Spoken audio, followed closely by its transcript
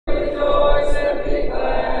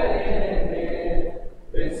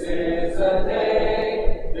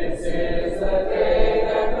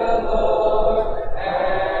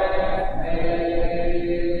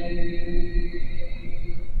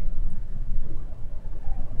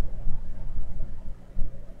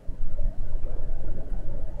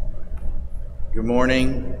Good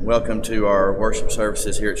morning. Welcome to our worship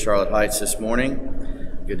services here at Charlotte Heights this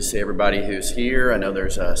morning. Good to see everybody who's here. I know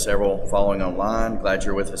there's several following online. Glad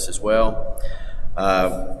you're with us as well.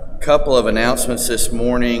 Couple of announcements this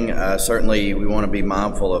morning. Certainly we want to be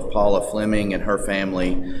mindful of Paula Fleming and her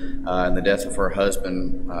family and the death of her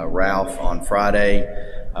husband, Ralph, on Friday.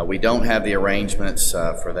 We don't have the arrangements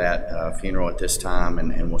for that funeral at this time,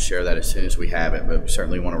 and we'll share that as soon as we have it, but we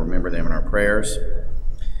certainly want to remember them in our prayers.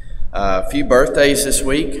 A few birthdays this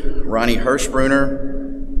week. Ronnie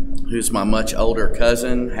Hirschbruner, who's my much older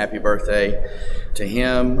cousin. Happy birthday to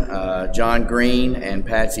him. John Green and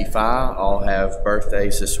Patsy Fye all have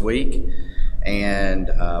birthdays this week. And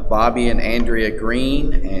Bobby and Andrea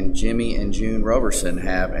Green and Jimmy and June Roberson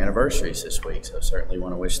have anniversaries this week. So certainly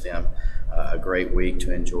want to wish them a great week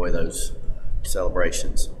to enjoy those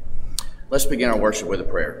celebrations. Let's begin our worship with a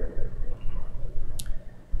prayer.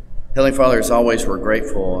 Heavenly Father, as always, we're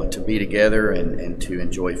grateful to be together and to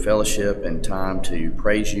enjoy fellowship and time to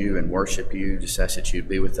praise you and worship you. Just ask that you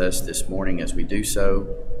be with us this morning as we do so.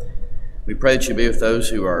 We pray that you be with those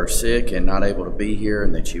who are sick and not able to be here,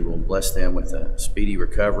 and that you will bless them with a speedy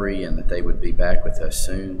recovery and that they would be back with us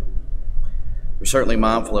soon. We're certainly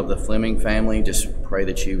mindful of the Fleming family. Just pray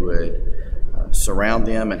that you would surround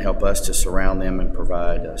them and help us to surround them and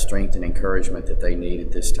provide strength and encouragement that they need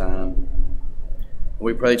at this time.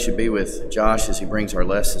 We pray that you be with Josh as he brings our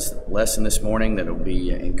lesson this morning, that it will be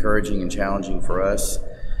encouraging and challenging for us,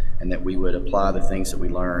 and that we would apply the things that we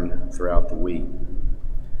learn throughout the week.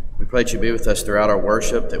 We pray that you be with us throughout our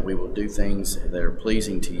worship, that we will do things that are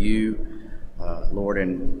pleasing to you, Lord,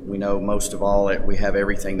 and we know most of all that we have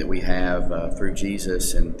everything that we have through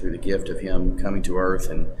Jesus and through the gift of him coming to earth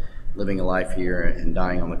and living a life here and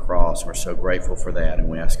dying on the cross. We're so grateful for that, and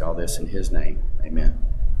we ask all this in his name. Amen.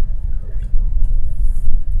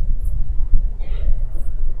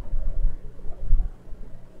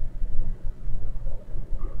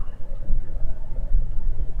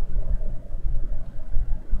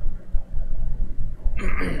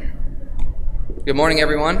 Good morning,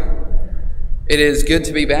 everyone. It is good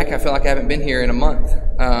to be back. I feel like I haven't been here in a month.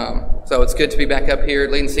 So it's good to be back up here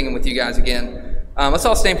leading singing with you guys again. Let's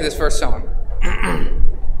all stand for this first song. I've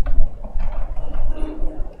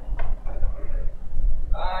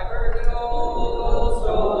heard the old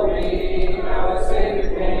story, how a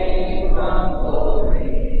Savior came from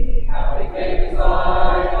glory, how he gave his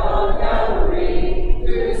life on Calvary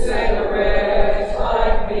to save a wretch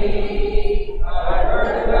like me. I've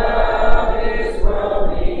heard about his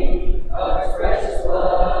groaning, of his precious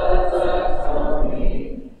blood's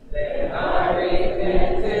atoning. Then I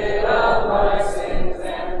repented of my sins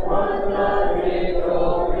and won the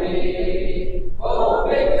victory. Oh,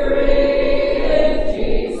 victory in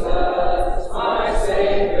Jesus, my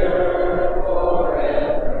Savior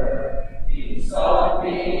forever. He sought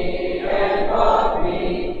me and bought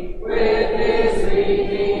me with his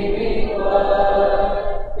redeeming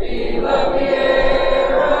blood. He loved me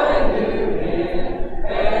ere I knew him,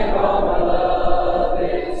 and all my love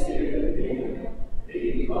is to him.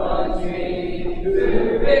 He plunged me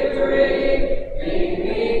to victory,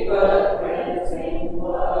 beneath the cleansing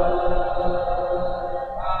blood.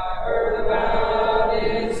 I heard about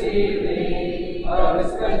his healing, of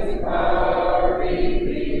his cleansing power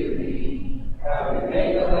revealing, how he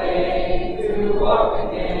made the lame to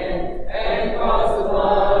walk again, and caused the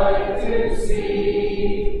blind to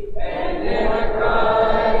see. And then I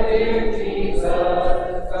cried, dear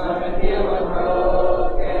Jesus, come and heal my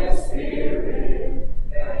broken spirit.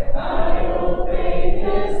 Then I obeyed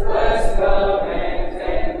his blessed command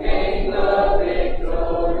and gained the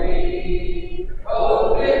victory.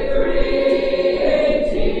 Oh, victory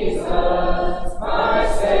in Jesus,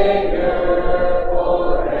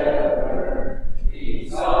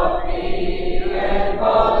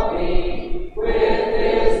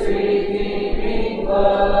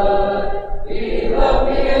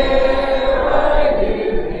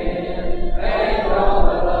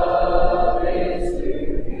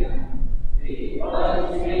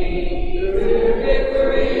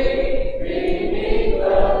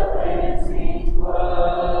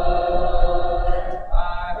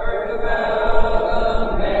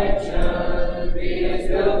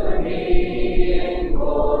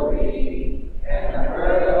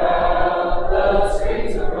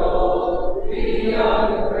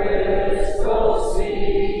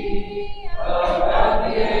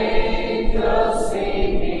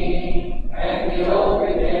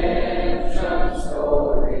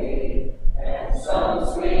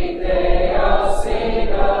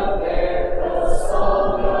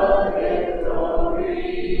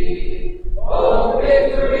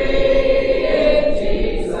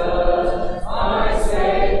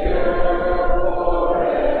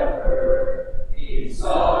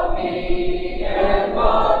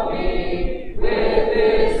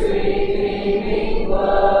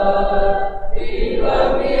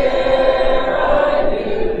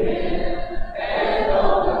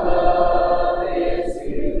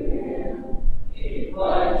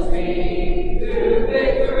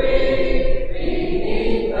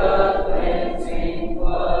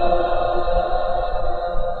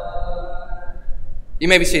 You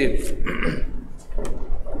may be seated.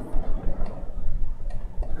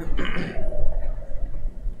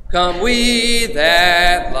 Come we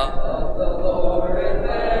that love the Lord, and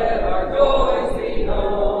let our joys be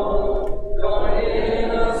known. Join in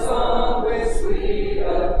a song with sweet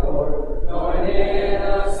accord. Join in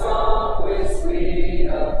a song with sweet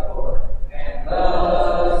accord. And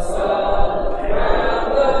thus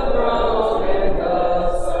around the throne, and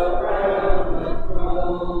thus around the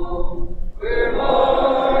throne. We're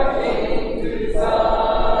marching to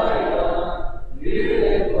Zion,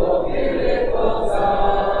 beautiful, beautiful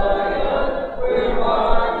Zion. We're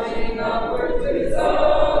marching upward to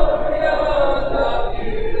Zion, the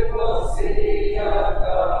beautiful city of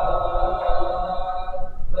God.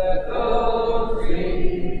 Let those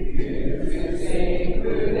dream you to sing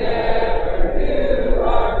who never knew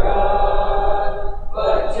our God,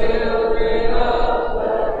 but children of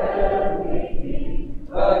the heavenly King,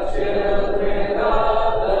 but children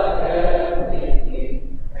of the heavenly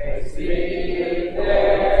King, may speak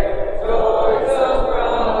their joys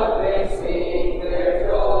abroad, may speak their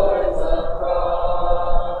joys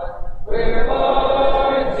abroad. We're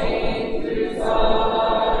marching to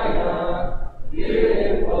Zion,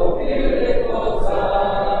 beautiful, beautiful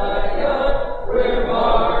Zion. We're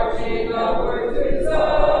marching upward to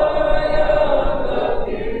Zion, the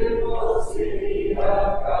beautiful city of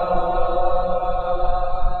God.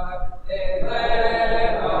 Then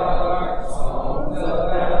let our songs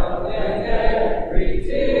abound and every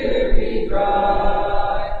tear be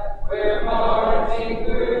dry. We're marching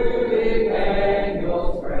through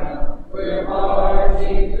Emmanuel's ground. We're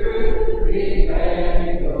marching through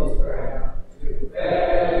Emmanuel's ground. To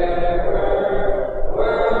fairer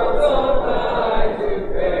worlds on high, to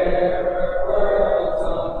fairer worlds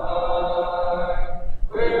on high.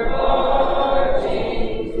 We're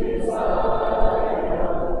marching to Zion,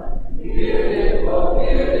 beautiful,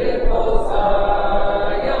 beautiful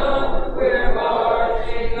Zion. We're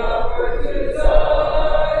marching upward to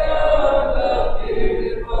Zion, the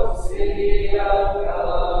beautiful city of God.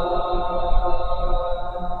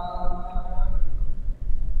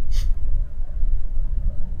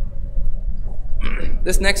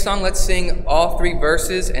 This next song, let's sing all three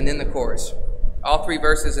verses and then the chorus. All three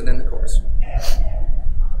verses and then the chorus.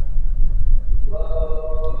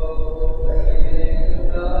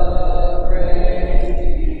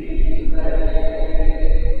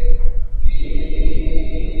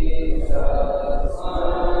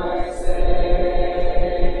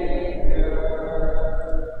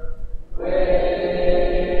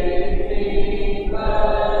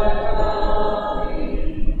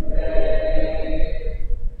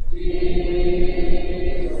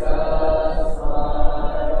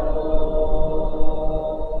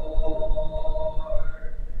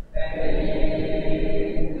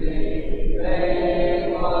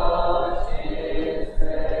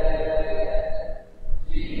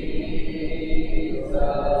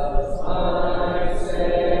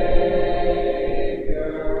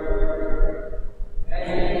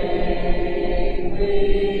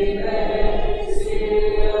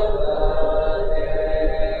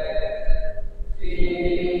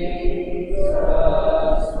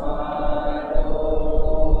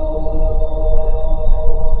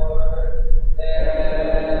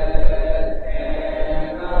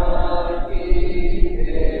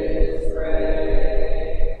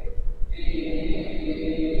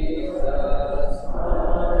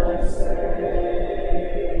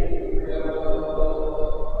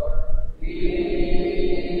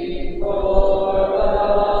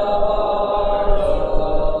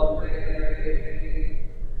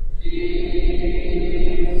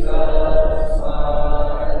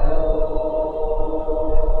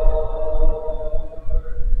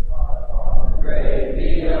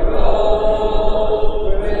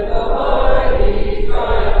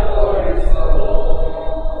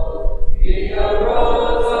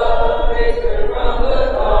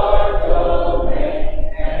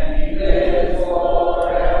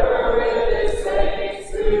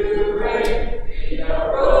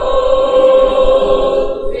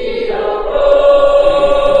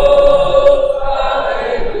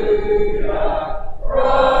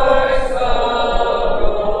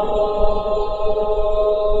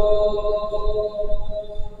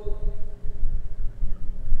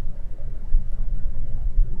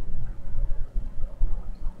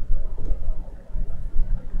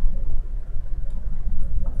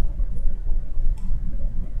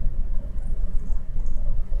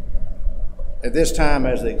 At this time,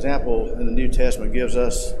 as the example in the New Testament gives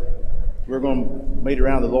us, we're going to meet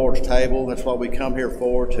around the Lord's table. That's what we come here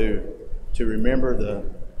for, to remember the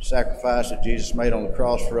sacrifice that Jesus made on the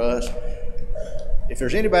cross for us. If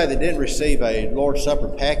there's anybody that didn't receive a Lord's Supper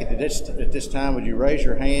packet at this time, would you raise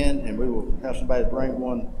your hand and we will have somebody bring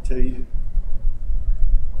one to you?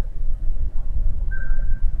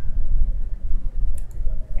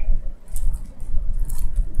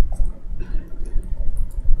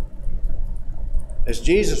 As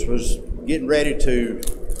Jesus was getting ready to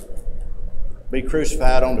be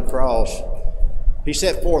crucified on the cross, he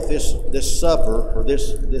set forth this supper, or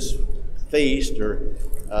this feast, or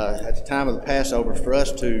at the time of the Passover, for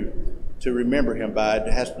us to remember him by.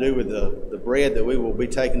 It has to do with the bread that we will be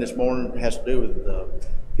taking this morning. It has to do with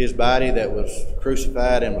his body that was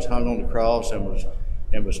crucified and was hung on the cross and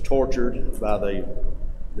was tortured by the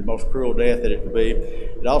most cruel death that it could be.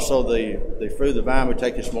 It also, the fruit of the vine we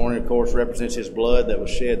take this morning, of course, represents his blood that was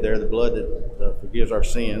shed there, the blood that forgives our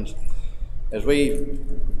sins.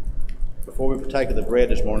 Before we partake of the bread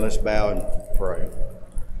this morning, let's bow and pray.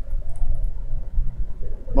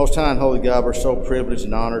 Most High and Holy God, we're so privileged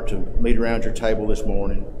and honored to meet around your table this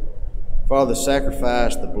morning. Father, the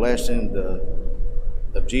sacrifice, the blessing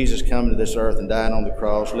of Jesus coming to this earth and dying on the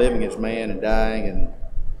cross, living as man and dying, and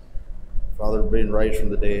Father, being raised from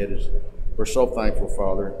the dead, we're so thankful,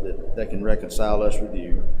 Father, that can reconcile us with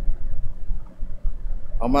you.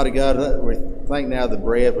 Almighty God, we thank now the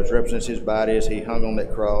bread which represents his body as he hung on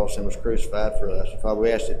that cross and was crucified for us. Father, we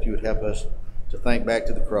ask that you would help us to think back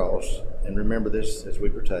to the cross and remember this as we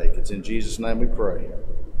partake. It's in Jesus' name we pray.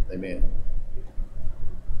 Amen.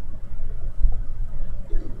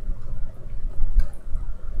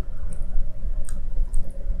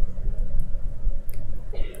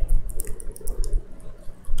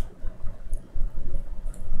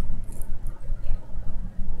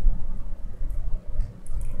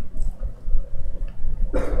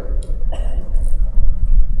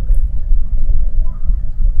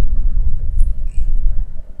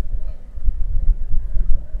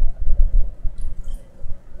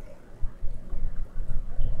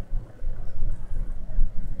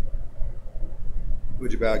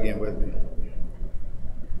 Would you bow again with me?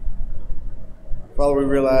 Father, we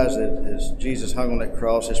realize that as Jesus hung on that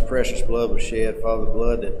cross, his precious blood was shed. Father, the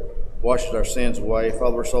blood that washes our sins away.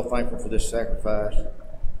 Father, we're so thankful for this sacrifice.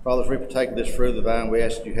 Father, as we partake of this fruit of the vine, we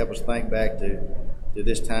ask that you help us think back to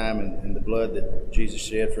this time and the blood that Jesus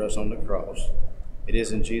shed for us on the cross. It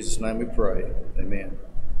is in Jesus' name we pray. Amen.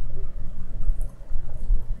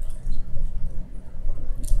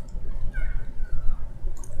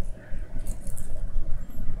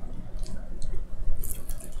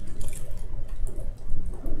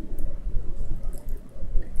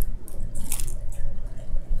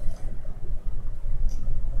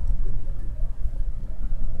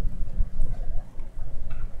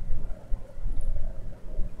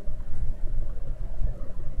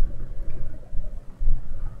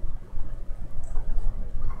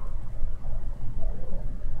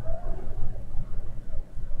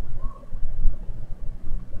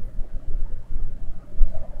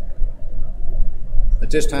 At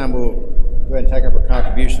this time, we'll go ahead and take up our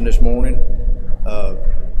contribution this morning.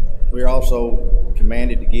 We are also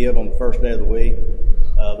commanded to give on the first day of the week.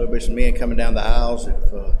 There'll be some men coming down the aisles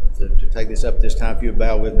to take this up this time. If you would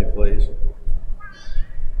bow with me, please.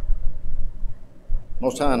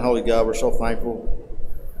 Most High and Holy God, we're so thankful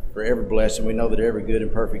for every blessing. We know that every good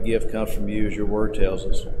and perfect gift comes from you, as your word tells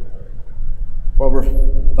us. Father,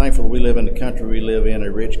 we're thankful that we live in the country we live in,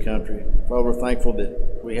 a rich country. Father, we're thankful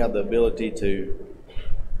that we have the ability to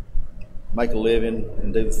make a living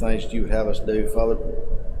and do the things that you would have us do. Father,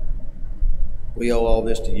 we owe all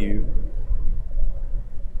this to you.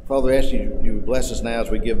 Father, we ask you would bless us now as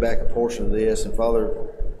we give back a portion of this. And Father,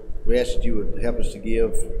 we ask that you would help us to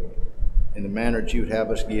give in the manner that you would have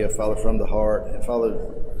us give, Father, from the heart. And Father,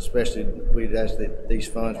 especially we'd ask that these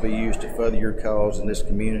funds be used to further your cause in this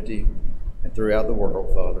community and throughout the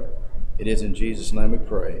world, Father. It is in Jesus' name we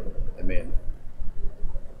pray. Amen.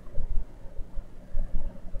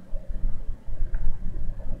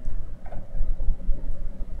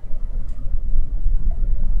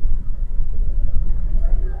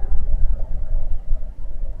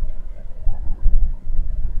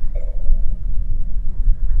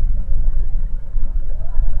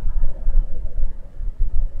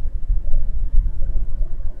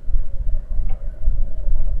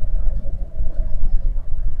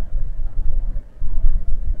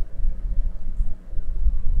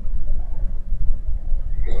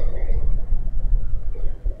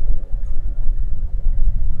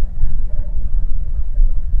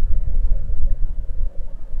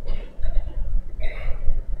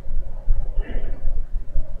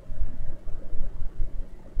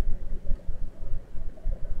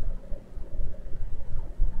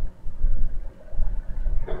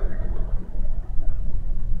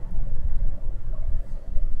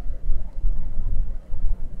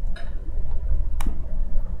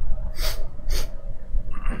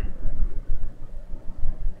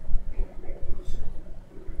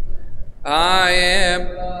 I am.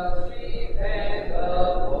 The sheep and the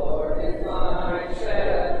Lord is my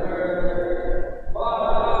shepherd,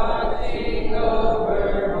 watching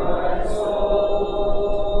over my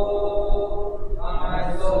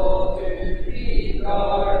soul to be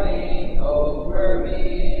guarding over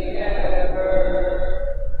me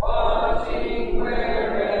ever, watching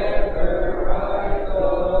wherever I go.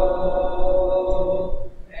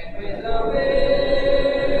 And when the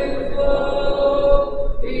winds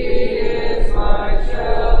blow, He is my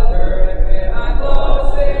shelter, and when I'm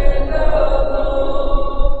lost and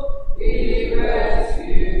alone, He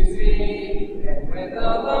rescues me. And when the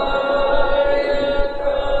lion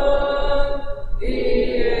comes, He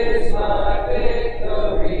is my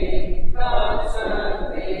victory,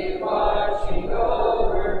 constantly watching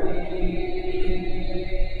over me.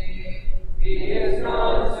 He is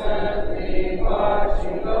constantly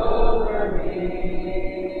watching over me.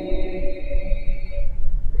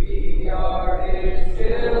 We are His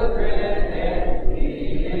children, and He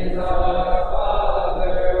is our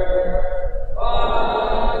Father,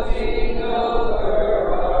 watching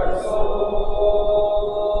over our soul.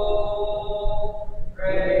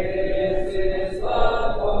 Great is His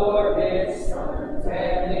love for His sons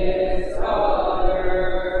and His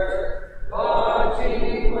daughters,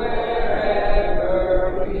 watching wherever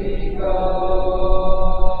we go.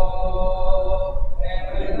 And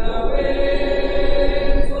when the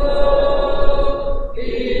winds blow,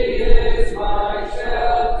 He is my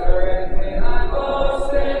shelter, and when I'm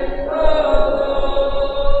lost and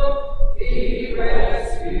alone, He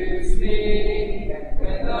rescues me. And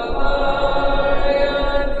when the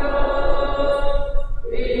lion comes,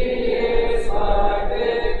 He is my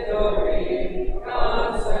victory,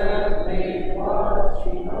 constantly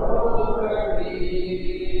watching over me.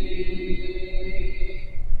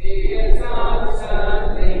 He is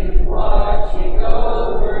constantly watching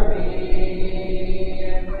over me.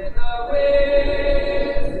 And when the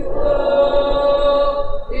winds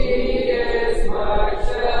blow, He is my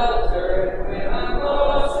shelter, and when I'm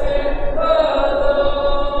lost and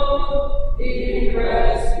alone, He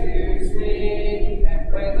rescues me. And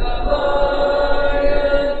when the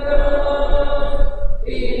lion comes,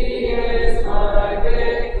 He is my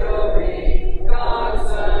victory,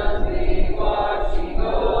 constantly watching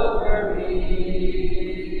over me.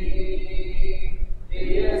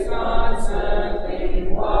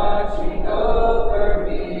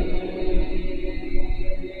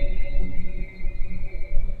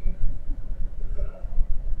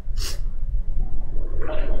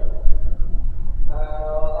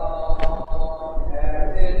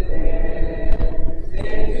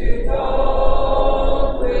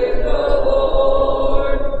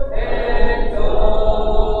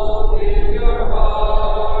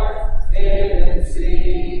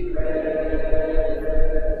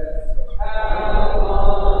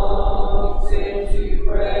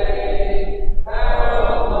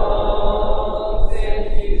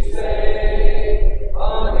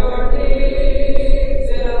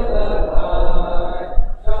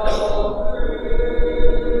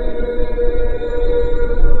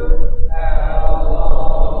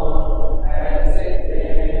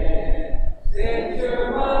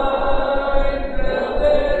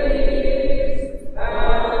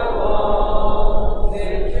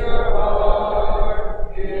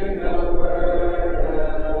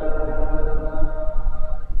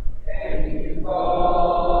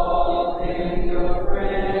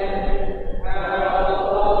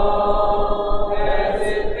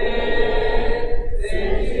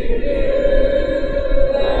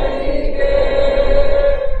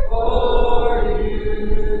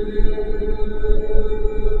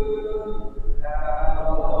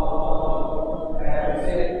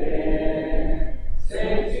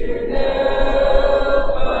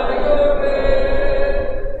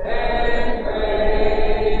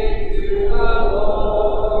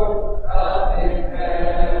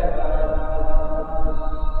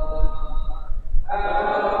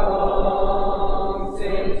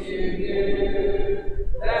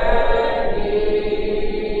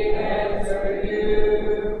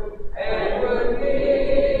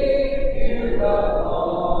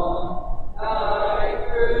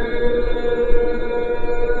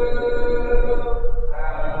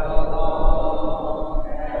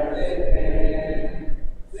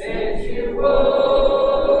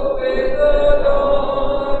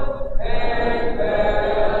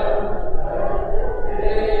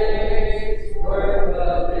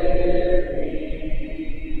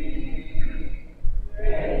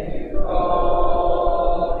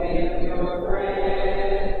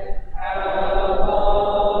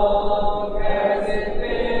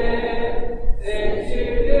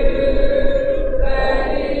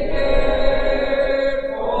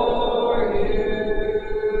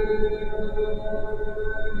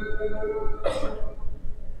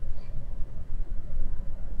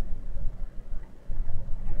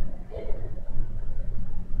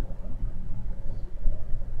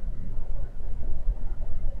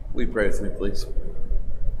 Will you pray with me, please?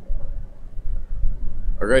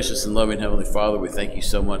 Our gracious and loving Heavenly Father, we thank you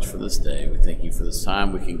so much for this day. We thank you for this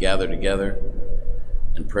time we can gather together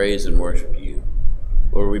and praise and worship you.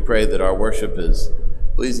 Lord, we pray that our worship is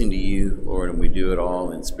pleasing to you, Lord, and we do it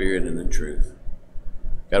all in spirit and in truth.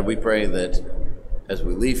 God, we pray that as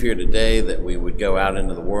we leave here today, that we would go out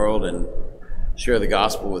into the world and share the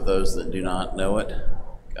gospel with those that do not know it.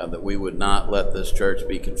 God, that we would not let this church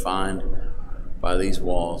be confined by these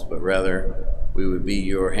walls, but rather we would be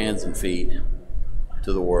your hands and feet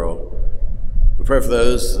to the world. We pray for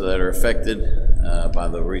those that are affected by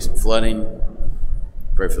the recent flooding.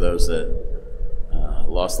 Pray for those that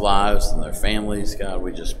lost lives and their families. God,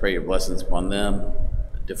 we just pray your blessings upon them,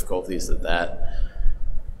 the difficulties that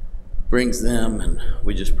brings them, and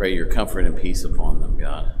we just pray your comfort and peace upon them,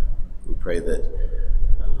 God. We pray that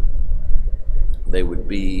they would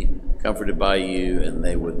be comforted by you and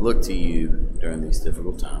they would look to you during these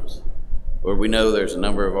difficult times. Lord, we know there's a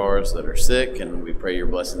number of ours that are sick, and we pray your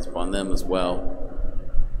blessings upon them as well.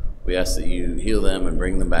 We ask that you heal them and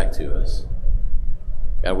bring them back to us.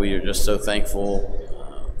 God, we are just so thankful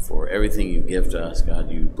for everything you give to us.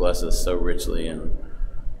 God, you bless us so richly, and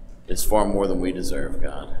it's far more than we deserve,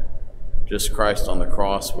 God. Just Christ on the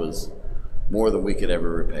cross was more than we could ever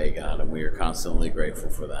repay, God, and we are constantly grateful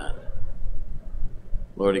for that.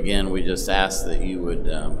 Lord, again, we just ask that you would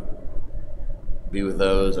be with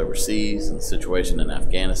those overseas in the situation in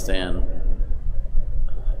Afghanistan.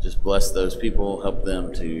 Just bless those people, help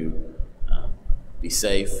them to be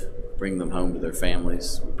safe, bring them home to their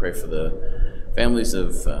families. We pray for the families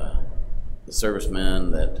of the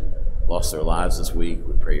servicemen that lost their lives this week.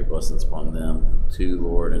 We pray your blessings upon them too,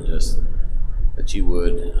 Lord, and just that you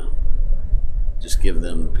would just give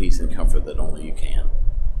them the peace and comfort that only you can.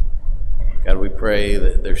 God, we pray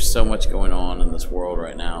that there's so much going on in this world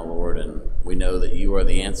right now, Lord, and we know that you are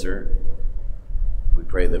the answer. We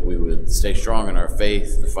pray that we would stay strong in our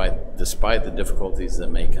faith despite the difficulties that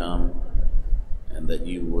may come, and that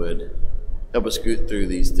you would help us go through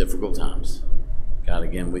these difficult times. God,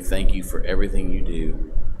 again, we thank you for everything you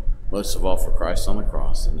do, most of all for Christ on the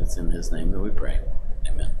cross, and it's in his name that we pray.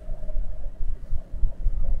 Amen.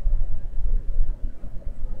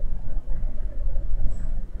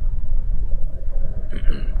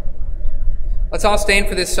 Let's all stand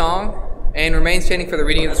for this song and remain standing for the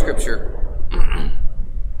reading of the scripture.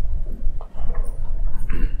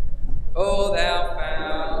 O thou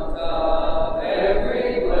fount of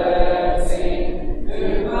every blessing,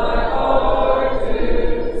 to my heart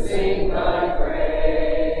to sing thy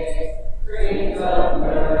praise. Streams of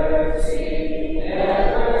mercy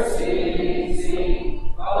never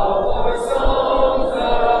ceasing, all for songs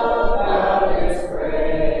of loudest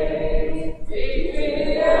praise. Teach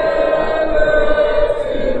me ever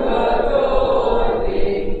to adore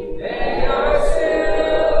thee, may I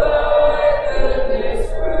still thy goodness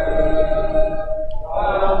prove,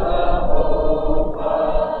 while the hope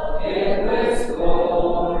of endless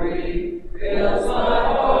glory fills my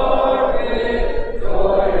heart with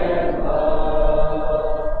joy and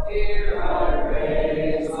love. Here I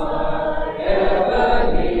raise my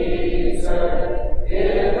Ebenezer,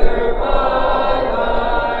 hither by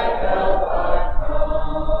thy help I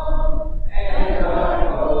come, and I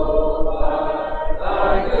hope by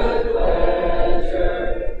thy good pleasure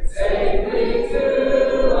safely to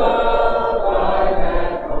abide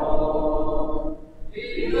at home.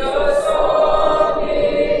 Jesus saw me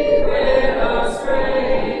when a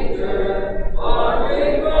stranger,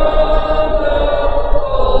 wandering from the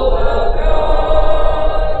fold of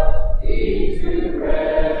God. He to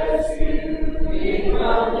rescue me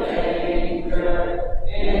from danger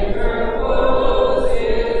interposes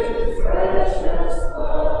his precious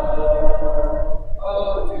blood.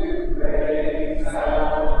 Oh, to grace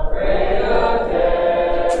how great a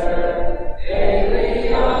debtor daily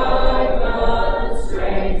I'm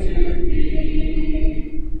constrained to be.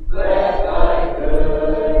 Let thy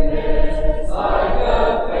goodness like a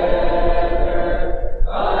feather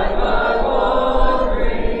bind my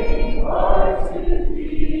wandering heart to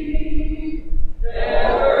thee.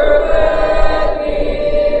 Never let me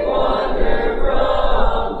wander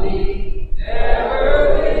from thee, never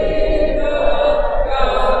leave the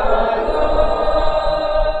God I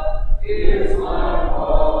love. Here's my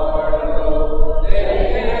heart, oh, they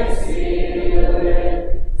can seal it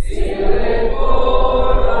for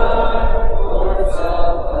thy courts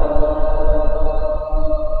above.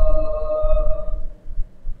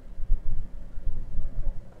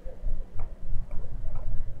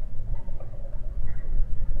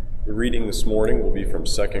 The reading this morning will be from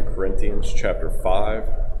 2 Corinthians chapter 5,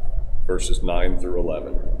 verses 9 through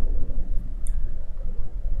 11.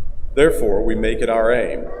 Therefore, we make it our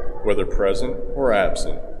aim, whether present or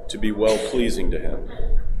absent, to be well-pleasing to him.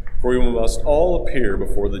 For we must all appear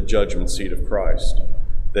before the judgment seat of Christ,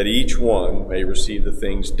 that each one may receive the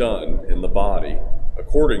things done in the body,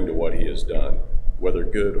 according to what he has done, whether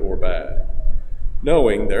good or bad.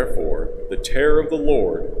 Knowing, therefore, the terror of the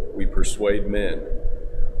Lord, we persuade men.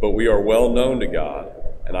 But we are well known to God,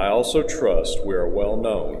 and I also trust we are well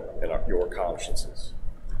known in your consciences.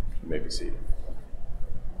 You may be seated.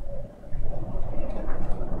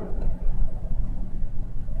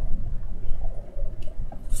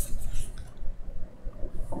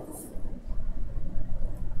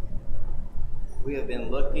 We have been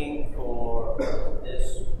looking for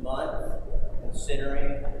this month,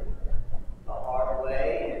 considering the hard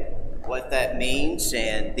way and what that means,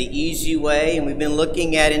 and the easy way, and we've been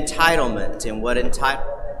looking at entitlement and what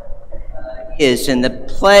entitlement is, and the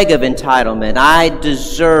plague of entitlement. I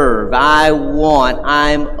deserve, I want,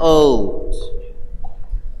 I'm owed.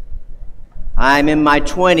 I'm in my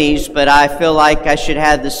 20s, but I feel like I should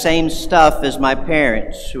have the same stuff as my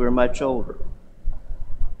parents who are much older.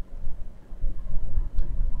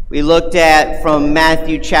 We looked at from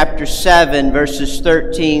Matthew chapter 7, verses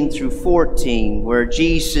 13 through 14, where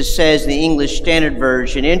Jesus says in the English Standard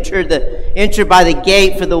Version, enter by the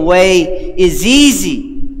gate, for the way is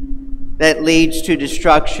easy that leads to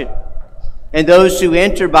destruction, and those who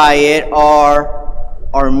enter by it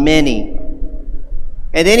are many.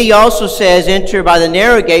 And then he also says, enter by the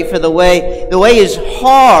narrow gate, for the way is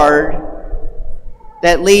hard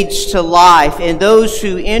that leads to life, and those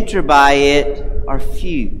who enter by it are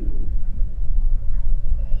few.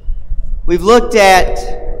 We've looked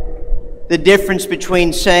at the difference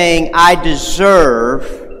between saying I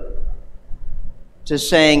deserve to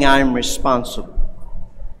saying I'm responsible.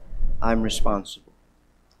 I'm responsible.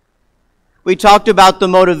 We talked about the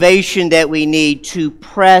motivation that we need to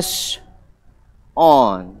press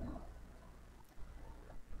on.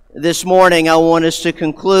 This morning I want us to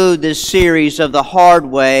conclude this series of the hard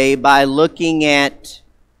way by looking at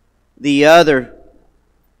the other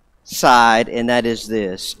side, and that is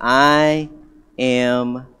this: I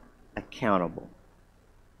am accountable.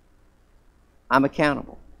 I'm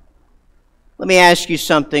accountable. Let me ask you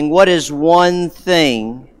something. What is one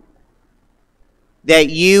thing that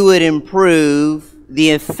you would improve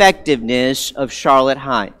the effectiveness of Charlotte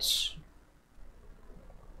Heights?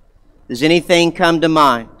 Does anything come to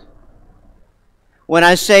mind? When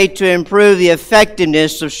I say to improve the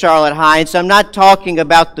effectiveness of Charlotte Heights, I'm not talking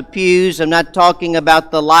about the pews, I'm not talking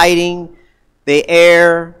about the lighting, the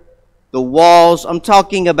air, the walls. I'm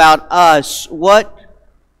talking about us. What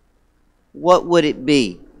would it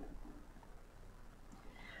be?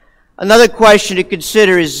 Another question to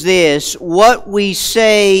consider is this: what we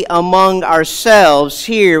say among ourselves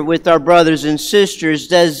here with our brothers and sisters,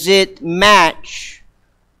 does it match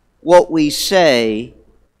what we say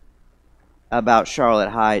about Charlotte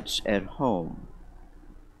Heights at home?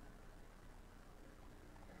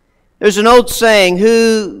 There's an old saying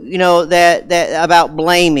that about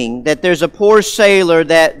blaming, that there's a poor sailor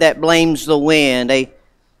that blames the wind,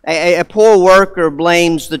 a poor worker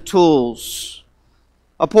blames the tools,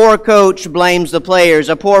 a poor coach blames the players,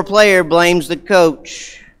 a poor player blames the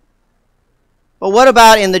coach. But what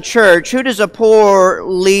about in the church? Who does a poor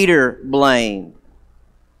leader blame?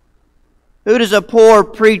 Who does a poor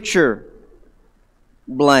preacher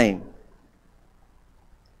blame?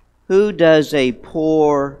 Who does a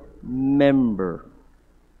poor member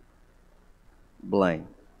blame?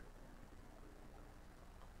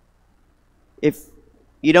 If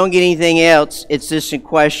you don't get anything else, it's this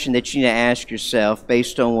question that you need to ask yourself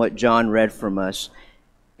based on what John read from us.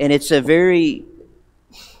 And it's a very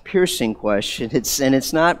piercing question.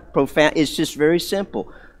 It's not profound. It's just very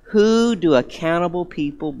simple. Who do accountable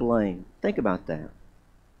people blame? Think about that.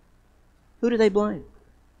 Who do they blame?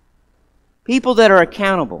 People that are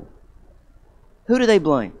accountable. Who do they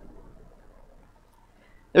blame?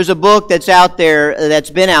 There's a book that's out there, that's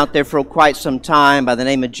been out there for quite some time by the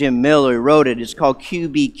name of Jim Miller, who wrote it. It's called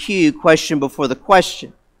QBQ, Question Before the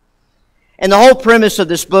Question. And the whole premise of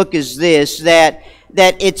this book is this, that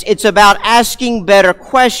it's about asking better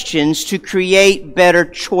questions to create better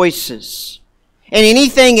choices. And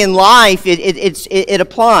anything in life, it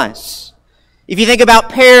applies. If you think about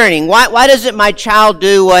parenting, why doesn't my child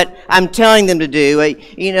do what I'm telling them to do?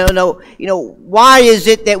 Why is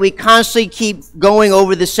it that we constantly keep going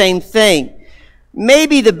over the same thing?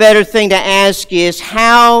 Maybe the better thing to ask is,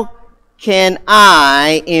 how can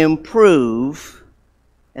I improve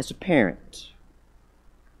as a parent?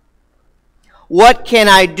 What can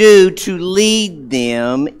I do to lead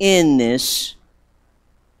them in this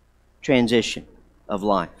transition of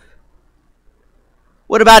life?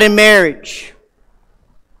 What about in marriage?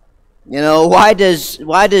 You know, why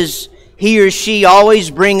does he or she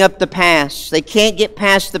always bring up the past? They can't get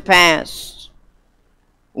past the past.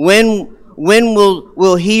 When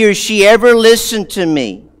will he or she ever listen to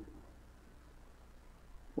me?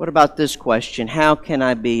 What about this question? How can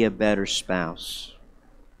I be a better spouse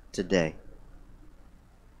today?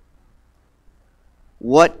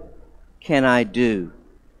 What can I do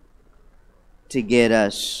to get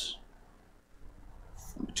us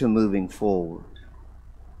to moving forward?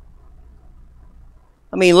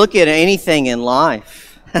 I mean, look at anything in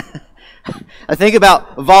life. I think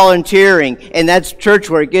about volunteering, and that's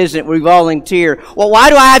church work, isn't it? We volunteer. Well,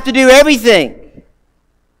 why do I have to do everything?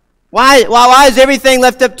 Why is everything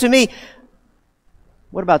left up to me?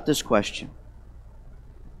 What about this question?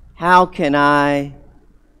 How can I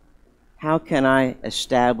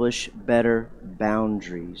establish better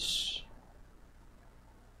boundaries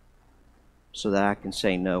so that I can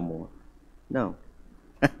say no more? No.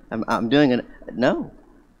 I'm doing it. No.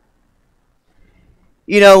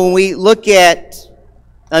 You know, when we look at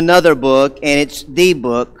another book, and it's the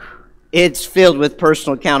book, it's filled with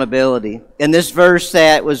personal accountability. And this verse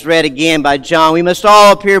that was read again by John, we must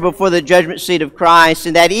all appear before the judgment seat of Christ,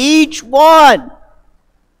 and that each one,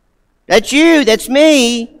 that's you, that's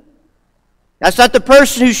me, that's not the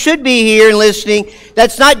person who should be here and listening,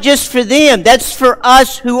 that's not just for them, that's for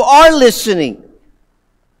us who are listening.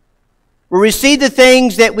 We receive the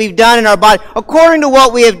things that we've done in our body according to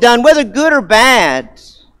what we have done, whether good or bad.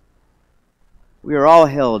 We are all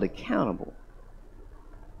held accountable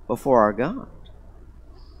before our God.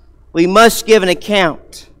 We must give an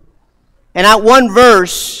account. And that one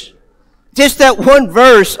verse, just that one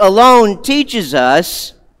verse alone teaches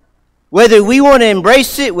us whether we want to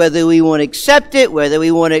embrace it, whether we want to accept it, whether we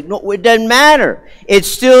want to ignore it, it doesn't matter. It's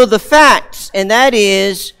still the facts, and that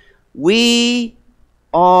is we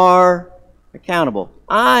are accountable.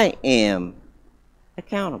 I am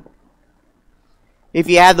accountable. If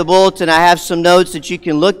you have the bulletin, I have some notes that you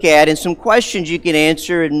can look at and some questions you can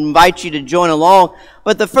answer and invite you to join along.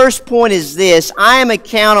 But the first point is this: I am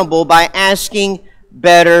accountable by asking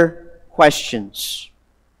better questions.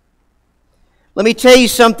 Let me tell you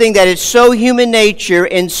something that is so human nature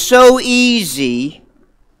and so easy.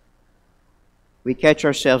 We catch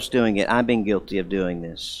ourselves doing it. I've been guilty of doing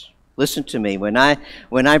this. Listen to me. When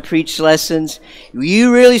I preach lessons,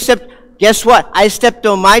 you really guess what? I stepped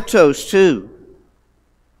on my toes too.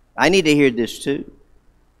 I need to hear this too.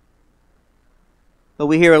 But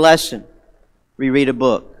we hear a lesson. We read a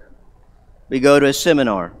book. We go to a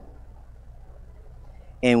seminar.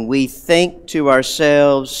 And we think to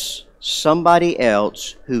ourselves, somebody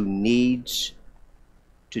else who needs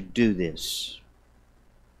to do this,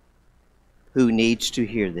 who needs to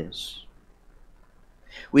hear this.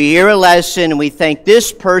 We hear a lesson and we think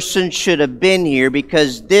this person should have been here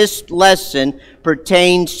because this lesson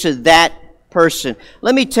pertains to that person.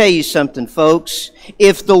 Let me tell you something, folks.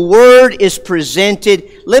 If the Word is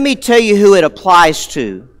presented, let me tell you who it applies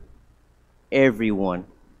to. Everyone.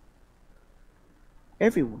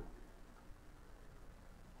 Everyone.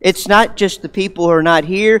 It's not just the people who are not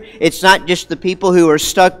here. It's not just the people who are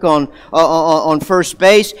stuck on first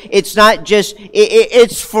base. It's not just,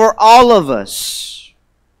 it's for all of us.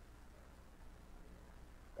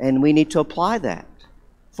 And we need to apply that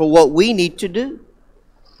for what we need to do.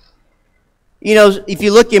 You know, if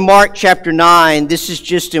you look in Mark chapter 9, this is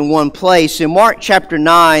just in one place. In Mark chapter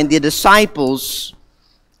 9, the disciples,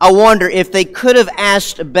 I wonder if they could have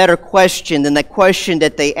asked a better question than the question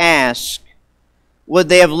that they asked. Would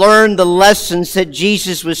they have learned the lessons that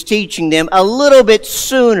Jesus was teaching them a little bit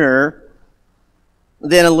sooner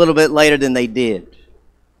than a little bit later than they did?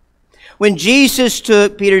 When Jesus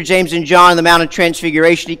took Peter, James, and John on the Mount of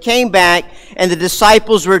Transfiguration, He came back and the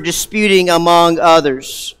disciples were disputing among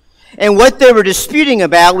others. And what they were disputing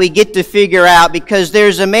about, we get to figure out because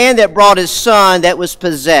there's a man that brought his son that was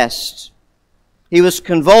possessed. He was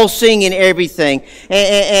convulsing and everything.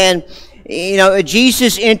 And you know,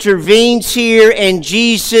 Jesus intervenes here and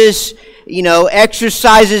Jesus, you know,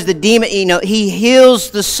 exorcises the demon. You know, He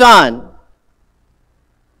heals the son.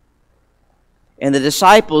 And the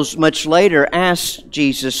disciples much later asked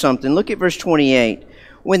Jesus something. Look at verse 28.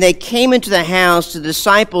 When they came into the house, the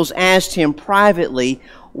disciples asked Him privately,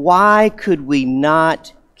 "Why could we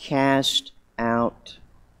not cast out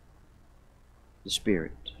the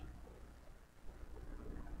spirit?"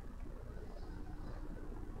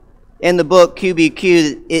 In the book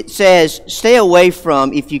QBQ, it says, stay away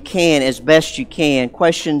from, if you can, as best you can,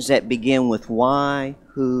 questions that begin with why,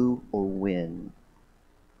 who, or when.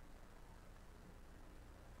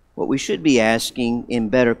 What we should be asking in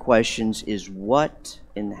better questions is what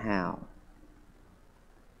and how.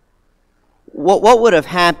 What would have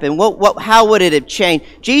happened? How would it have changed?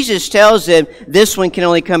 Jesus tells them this one can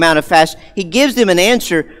only come out of fast. He gives them an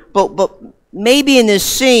answer, but maybe in this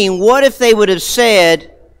scene, what if they would have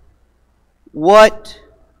said, what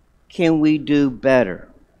can we do better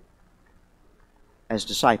as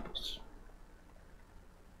disciples?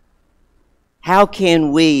 How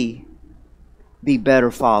can we be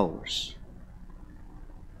better followers?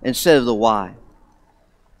 Instead of the why.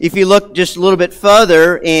 If you look just a little bit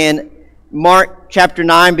further in Mark chapter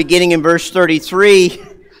 9, beginning in verse 33,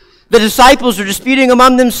 the disciples are disputing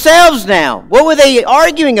among themselves now. What were they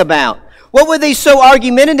arguing about? What were they so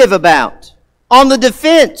argumentative about? On the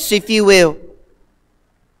defense, if you will.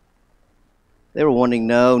 They were wanting to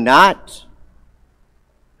know not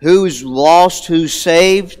who's lost, who's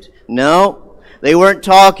saved. No. They weren't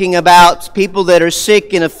talking about people that are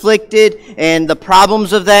sick and afflicted and the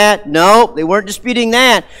problems of that. No, they weren't disputing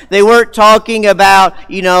that. They weren't talking about,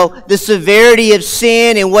 the severity of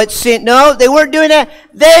sin and what sin. No, they weren't doing that.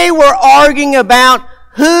 They were arguing about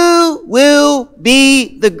who will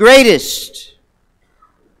be the greatest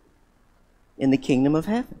in the kingdom of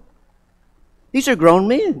heaven. These are grown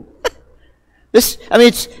men.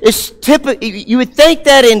 It's typical. You would think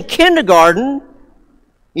that in kindergarten.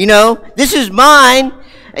 This is mine.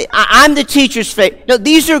 I'm the teacher's favorite. No,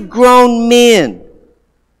 these are grown men.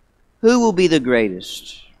 Who will be the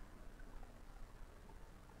greatest?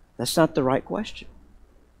 That's not the right question.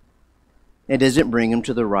 It doesn't bring them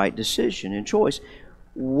to the right decision and choice.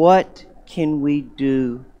 What can we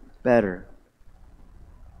do better?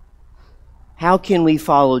 How can we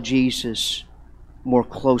follow Jesus more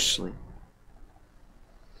closely?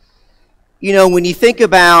 When you think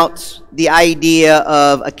about the idea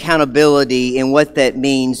of accountability and what that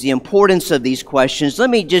means, the importance of these questions, let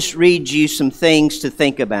me just read you some things to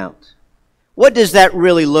think about. What does that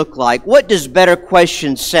really look like? What does better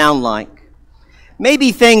questions sound like?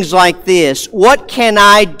 Maybe things like this. What can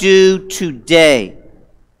I do today?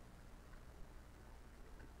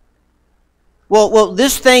 Well,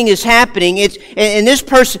 this thing is happening. And this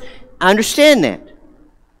person, I understand that.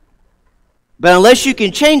 But unless you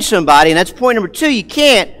can change somebody, and that's point number 2, you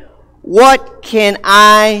can't. What can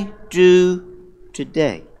I do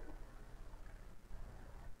today?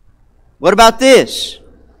 What about this?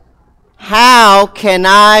 How can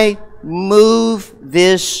I move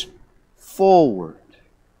this forward?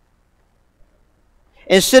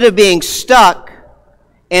 Instead of being stuck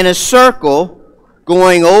in a circle,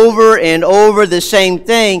 going over and over the same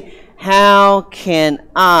thing, how can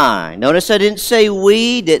I? Notice I didn't say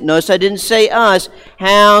we. Notice I didn't say us.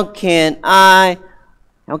 How can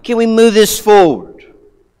we move this forward?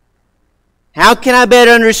 How can I better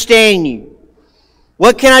understand you?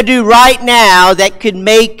 What can I do right now that could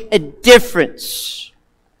make a difference?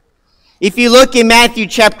 If you look in Matthew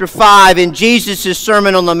chapter 5 in Jesus'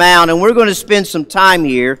 Sermon on the Mount, and we're going to spend some time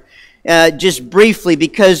here, just briefly,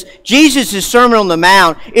 because Jesus' Sermon on the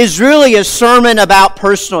Mount is really a sermon about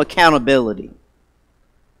personal accountability.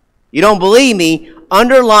 You don't believe me?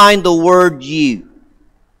 Underline the word you.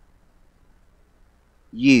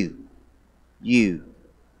 You. You.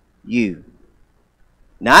 You.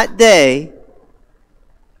 Not they.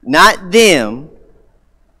 Not them.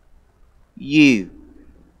 You.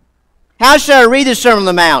 How should I read the Sermon on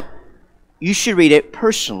the Mount? You should read it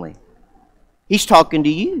personally. He's talking to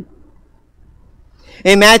you.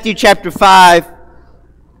 In Matthew chapter 5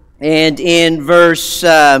 and in verse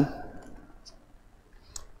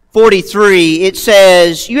 43, it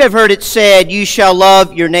says, "You have heard it said, you shall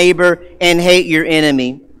love your neighbor and hate your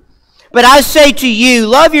enemy. But I say to you,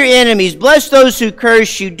 love your enemies, bless those who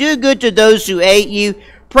curse you, do good to those who hate you,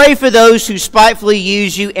 pray for those who spitefully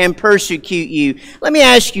use you and persecute you." Let me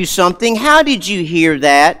ask you something. How did you hear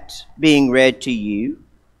that being read to you?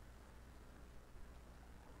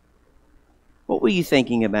 What were you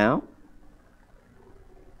thinking about?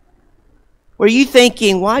 Were you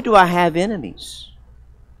thinking, why do I have enemies?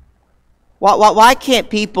 Why can't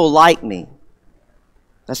people like me?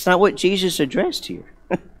 That's not what Jesus addressed here.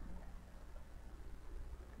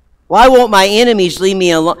 Why won't my enemies leave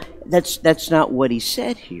me alone? That's not what he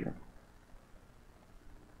said here.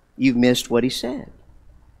 You've missed what he said.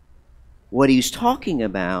 What he's talking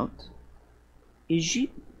about is you.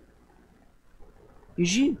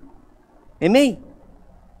 Is you. And me.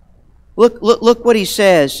 Look what he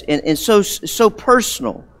says, and so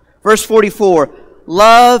personal. Verse 44,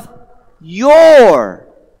 love your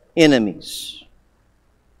enemies.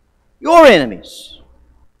 Your enemies.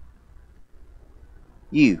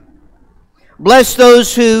 You. Bless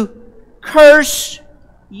those who curse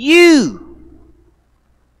you.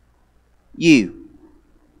 You.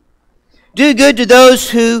 Do good to those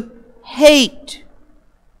who hate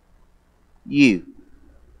you.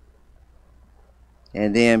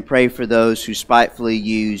 And then pray for those who spitefully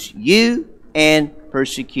use you and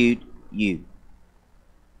persecute you.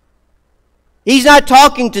 He's not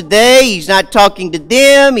talking to they, he's not talking to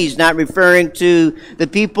them, he's not referring to the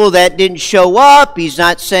people that didn't show up, he's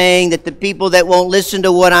not saying that the people that won't listen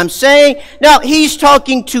to what I'm saying. No, he's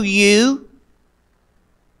talking to you.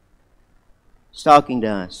 He's talking to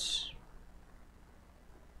us.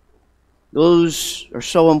 Those are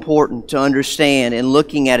so important to understand and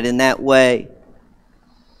looking at it in that way.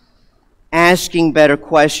 Asking better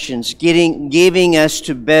questions, giving us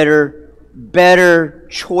to better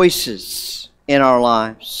choices in our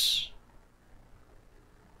lives.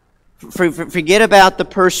 Forget about the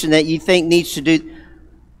person that you think needs to do.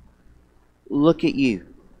 Look at you.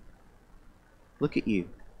 Look at you.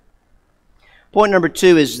 Point number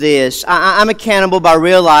 2 is this. I'm accountable by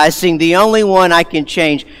realizing the only one I can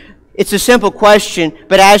change. It's a simple question,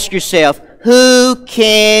 but ask yourself, who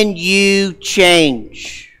can you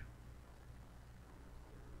change?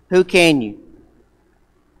 Who can you?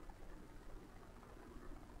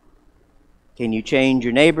 Can you change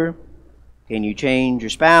your neighbor? Can you change your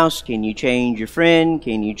spouse? Can you change your friend?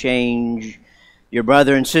 Can you change your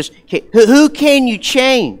brother and sister? Who can you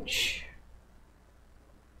change?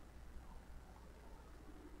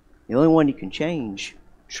 The only one you can change,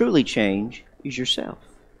 truly change, is yourself.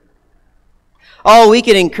 Oh, we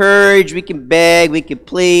can encourage, we can beg, we can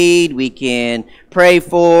plead, we can pray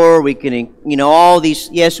for, we can, all these.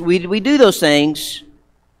 Yes, we do those things.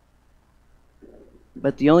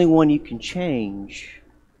 But the only one you can change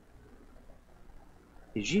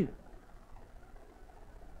is you.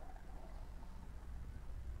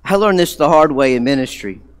 I learned this the hard way in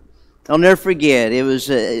ministry. I'll never forget, it was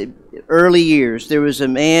early years. There was a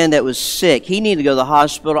man that was sick. He needed to go to the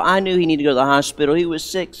hospital. I knew he needed to go to the hospital. He was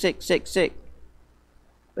sick.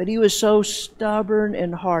 But he was so stubborn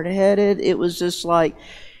and hard-headed. It was just like,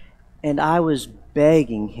 and I was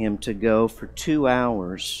begging him to go for 2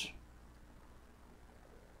 hours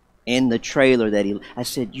in the trailer that I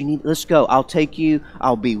said, let's go. I'll take you.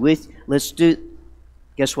 I'll be with you. Let's do.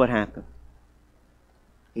 Guess what happened?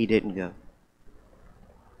 He didn't go.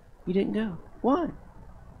 He didn't go. Why?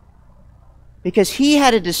 Because he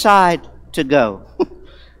had to decide to go.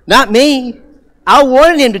 Not me. I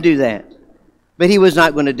wanted him to do that. But he was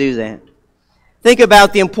not going to do that. Think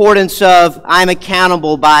about the importance of I'm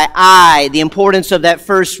accountable by I. The importance of that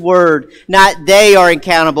first word. Not they are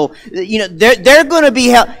accountable. They're going to be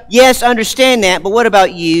held. Yes, understand that. But what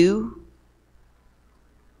about you?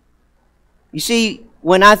 You see,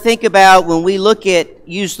 when we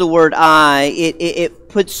use the word I, it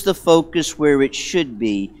puts the focus where it should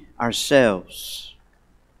be, ourselves.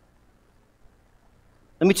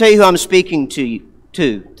 Let me tell you who I'm speaking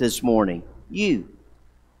to this morning. You.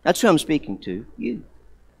 That's who I'm speaking to. You.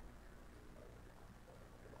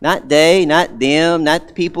 Not they, not them, not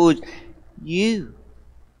the people. You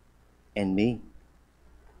and me.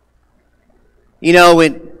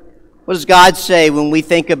 What does God say when we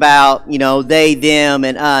think about, they, them,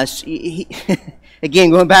 and us? Again,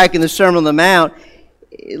 going back in the Sermon on the Mount,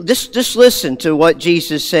 just listen to what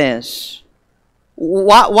Jesus says.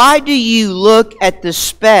 Why do you look at the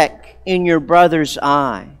speck in your brother's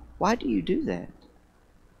eye? Why do you do that?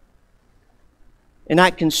 And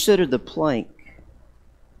not consider the plank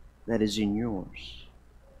that is in yours.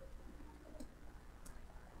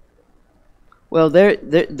 Well,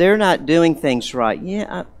 they're not doing things right.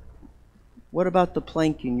 Yeah, what about the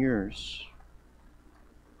plank in yours?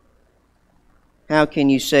 How can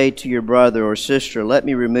you say to your brother or sister, let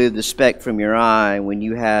me remove the speck from your eye when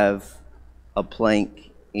you have a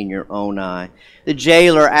plank in your own eye? The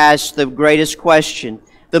jailer asked the greatest question,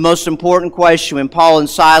 the most important question. When Paul and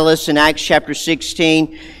Silas in Acts chapter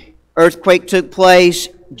 16, earthquake took place,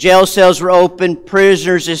 jail cells were opened,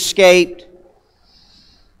 prisoners escaped.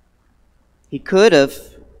 He could have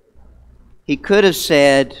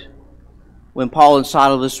said, when Paul and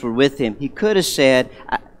Silas were with him, he could have said,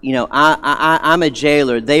 I'm a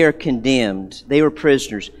jailer. They are condemned. They were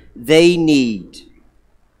prisoners. They need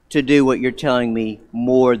to do what you're telling me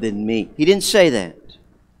more than me. He didn't say that.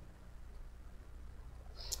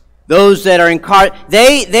 Those that are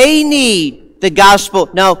incarcerated, they need the gospel.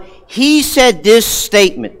 No, he said this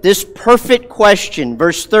statement, this perfect question,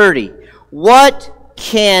 verse 30. What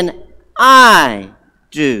can I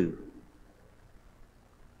do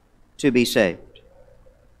to be saved?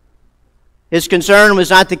 His concern was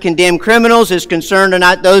not to condemn criminals. His concern are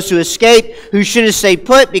not those who escaped, who should have stayed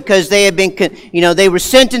put because they had been, they were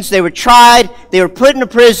sentenced, they were tried, they were put into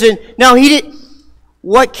prison. No, he didn't.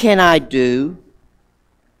 What can I do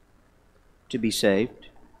to be saved?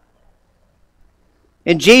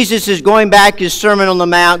 And Jesus is going back his Sermon on the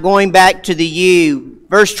Mount, going back to the you.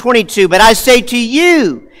 Verse 22, but I say to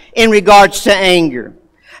you in regards to anger,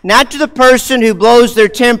 not to the person who blows their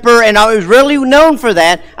temper and is really known for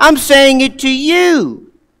that. I'm saying it to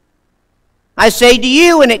you. I say to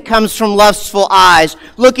you when it comes from lustful eyes,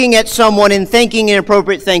 looking at someone and thinking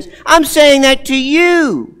inappropriate things. I'm saying that to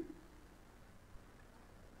you.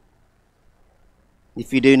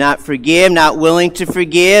 If you do not forgive, not willing to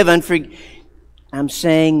forgive, I'm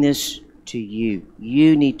saying this to you.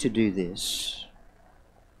 You need to do this.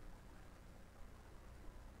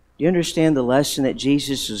 Do you understand the lesson that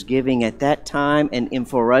Jesus was giving at that time and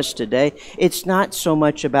for us today? It's not so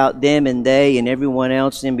much about them and they and everyone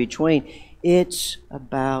else in between. It's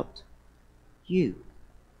about you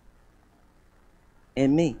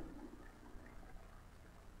and me.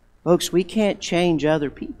 Folks, we can't change other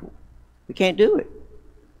people. We can't do it.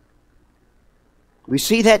 We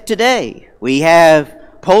see that today. We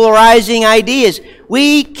have polarizing ideas.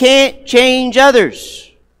 We can't change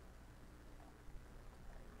others.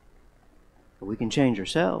 But we can change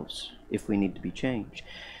ourselves if we need to be changed.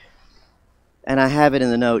 And I have it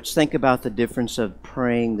in the notes. Think about the difference of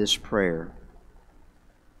praying this prayer.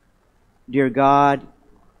 Dear God,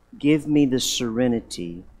 give me the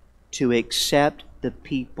serenity to accept the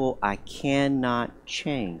people I cannot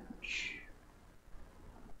change.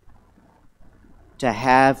 To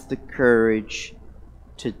have the courage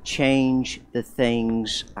to change the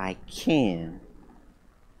things I can.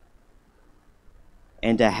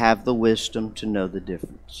 And to have the wisdom to know the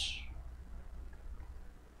difference.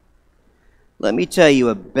 Let me tell you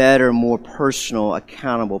a better, more personal,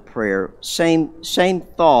 accountable prayer. Same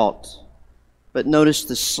thought, but notice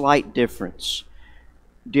the slight difference.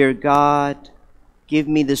 Dear God, give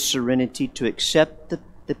me the serenity to accept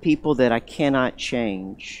the people that I cannot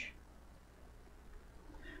change.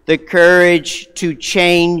 The courage to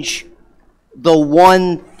change the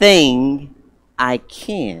one thing I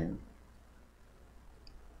can.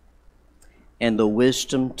 And the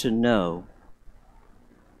wisdom to know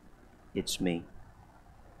it's me.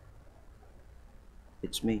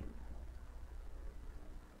 It's me.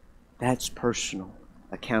 That's personal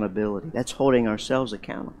accountability. That's holding ourselves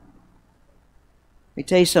accountable. Let me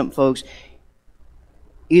tell you something, folks.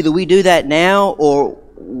 Either we do that now or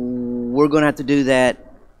we're going to have to do that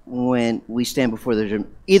when we stand before the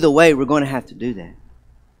judgment. Either way, we're going to have to do that.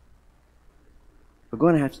 We're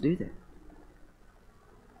going to have to do that.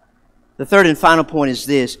 The third and final point is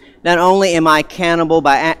this. Not only am I accountable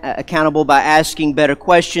by asking better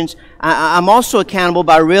questions, I'm also accountable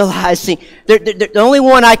by realizing the only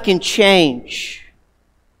one I can change.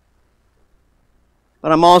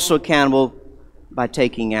 But I'm also accountable by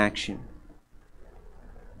taking action.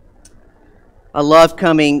 I love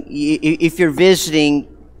coming. If you're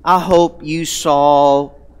visiting, I hope you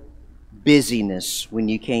saw busyness when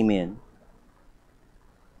you came in.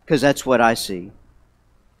 Because that's what I see.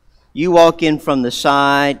 You walk in from the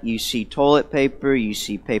side, you see toilet paper, you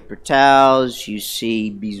see paper towels, you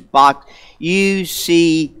see these boxes, you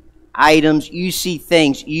see items, you see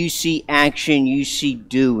things, you see action, you see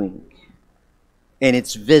doing. And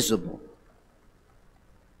it's visible.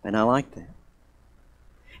 And I like that.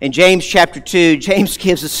 In James chapter 2, James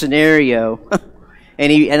gives a scenario,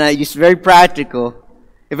 and it's very practical.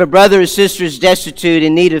 If a brother or sister is destitute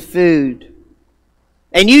in need of food,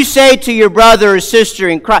 and you say to your brother or sister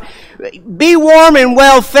in Christ, be warm and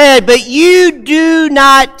well fed, but you do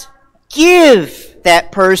not give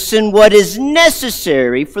that person what is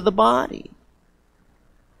necessary for the body.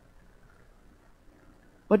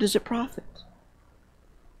 What does it profit?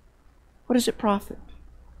 What does it profit?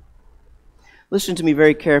 Listen to me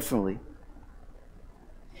very carefully.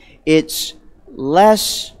 It's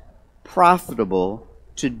less profitable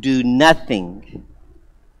to do nothing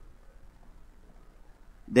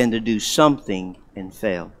than to do something and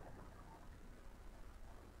fail.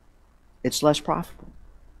 It's less profitable.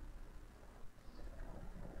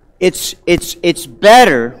 It's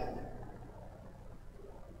better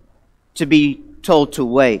to be told to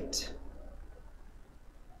wait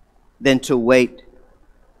than to wait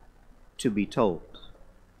to be told.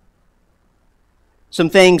 Some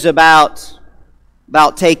things about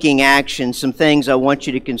taking action, some things I want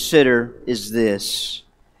you to consider is this.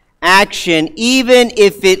 Action, even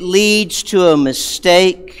if it leads to a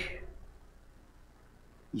mistake,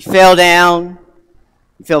 you fell down,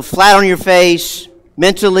 you fell flat on your face,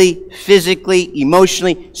 mentally, physically,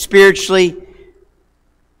 emotionally, spiritually,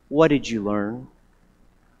 what did you learn?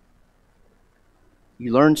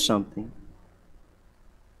 You learned something.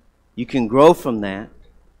 You can grow from that.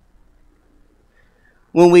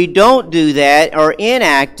 When we don't do that, or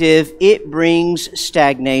inactive, it brings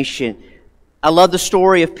stagnation. I love the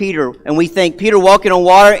story of Peter, and we think Peter walking on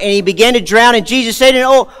water, and he began to drown, and Jesus said to him,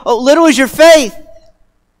 oh, little is your faith.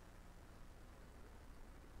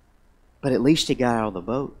 But at least he got out of the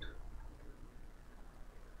boat.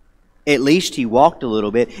 At least he walked a little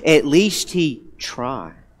bit. At least he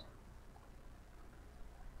tried.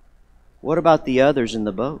 What about the others in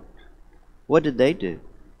the boat? What did they do?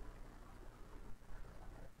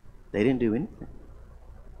 They didn't do anything.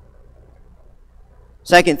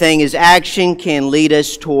 Second thing is action can lead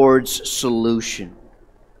us towards solution.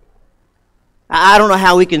 I don't know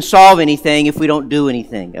how we can solve anything if we don't do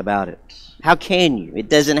anything about it. How can you? It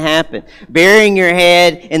doesn't happen. Burying your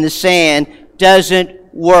head in the sand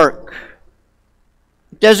doesn't work.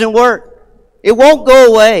 It doesn't work. It won't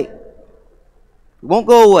go away. It won't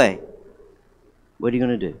go away. What are you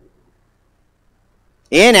going to do?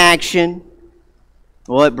 Inaction,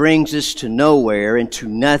 well, it brings us to nowhere and to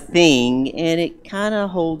nothing, and it kind of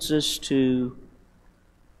holds us to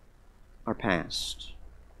our past.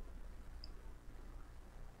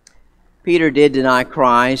 Peter did deny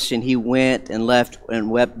Christ, and he went and left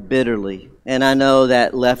and wept bitterly. And I know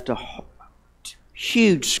that left a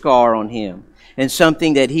huge scar on him and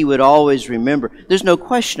something that he would always remember. There's no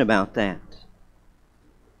question about that.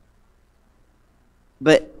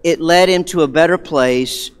 But it led him to a better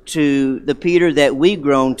place, to the Peter that we've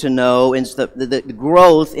grown to know, and the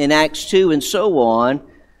growth in Acts 2 and so on,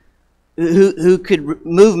 who could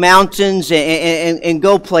move mountains and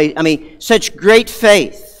go play. I mean, such great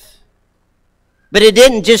faith. But it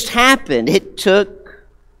didn't just happen. It took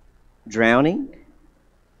drowning.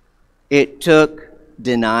 It took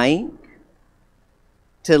denying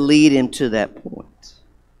to lead him to that point.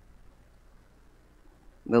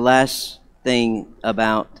 The last thing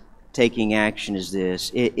about taking action is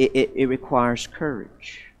this. It requires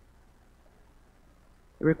courage.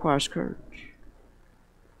 It requires courage.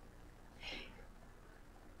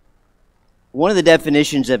 One of the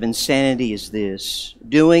definitions of insanity is this: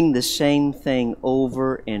 doing the same thing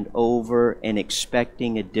over and over and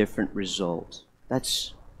expecting a different result.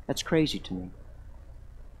 That's crazy to me.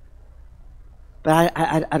 But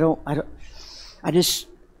I just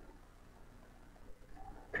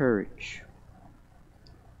courage.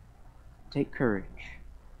 Take courage.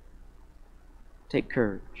 Take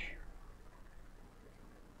courage.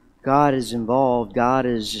 God is involved. God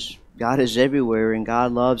is everywhere, and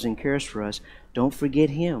God loves and cares for us. Don't forget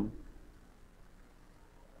Him.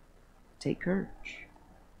 Take courage.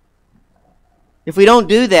 If we don't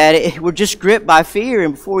do that, we're just gripped by fear,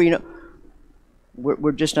 and before you know,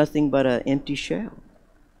 we're just nothing but an empty shell.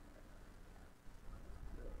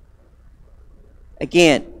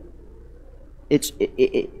 Again,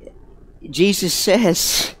 Jesus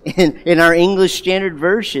says in our English Standard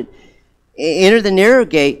Version, enter the narrow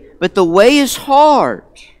gate, but the way is hard.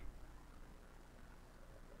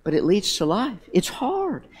 But it leads to life. It's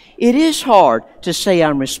hard. It is hard to say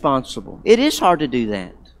I'm responsible. It is hard to do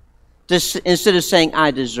that. Instead of saying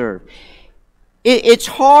I deserve. It's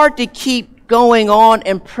hard to keep going on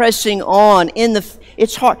and pressing on.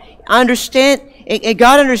 It's hard. I understand, and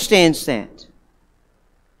God understands that.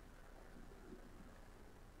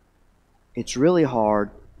 It's really hard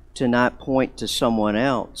to not point to someone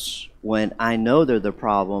else when I know they're the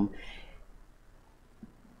problem,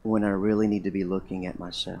 when I really need to be looking at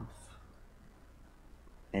myself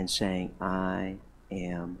and saying, I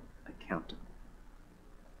am accountable.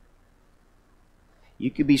 You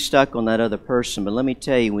could be stuck on that other person, but let me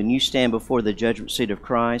tell you, when you stand before the judgment seat of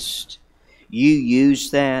Christ, you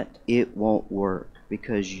use that, it won't work,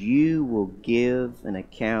 because you will give an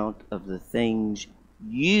account of the things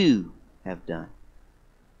you have done.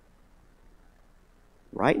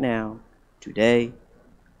 Right now, today,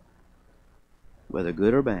 whether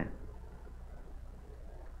good or bad,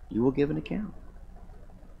 you will give an account.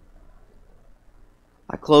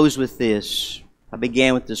 I close with this. I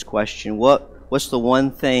began with this question. What's the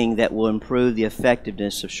one thing that will improve the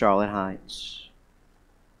effectiveness of Charlotte Heights?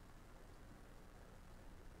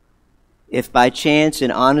 If by chance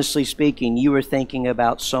and honestly speaking you were thinking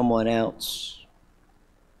about someone else,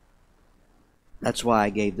 that's why I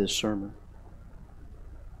gave this sermon.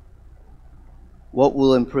 What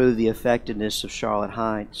will improve the effectiveness of Charlotte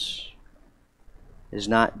Heights is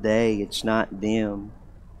not they, it's not them.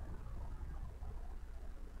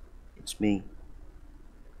 It's me,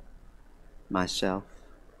 myself,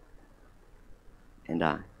 and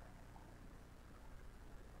I.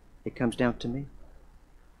 It comes down to me.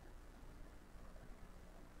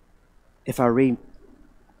 If I read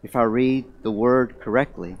the Word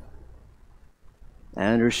correctly, I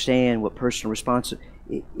understand what personal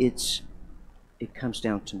responsibility. It comes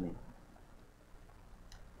down to me.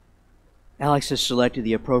 Alex has selected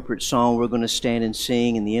the appropriate song we're going to stand and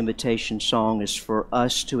sing, and the invitation song is for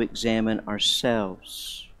us to examine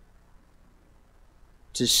ourselves,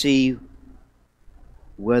 to see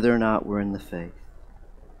whether or not we're in the faith.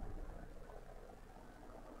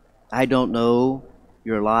 I don't know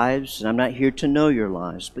your lives, and I'm not here to know your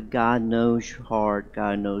lives, but God knows your heart.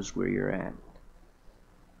 God knows where you're at.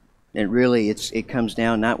 And really, it comes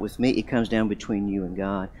down not with me, it comes down between you and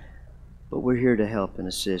God. But we're here to help and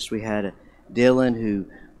assist. We had a Dylan who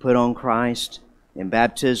put on Christ in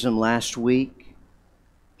baptism last week.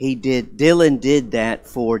 Dylan did that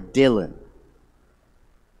for Dylan.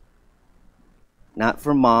 Not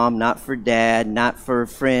for mom, not for dad, not for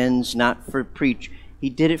friends, not for preacher. He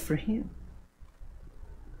did it for him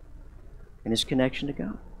and his connection to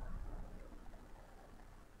God.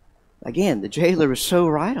 Again, the jailer was so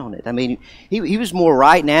right on it. I mean, he was more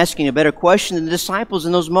right in asking a better question than the disciples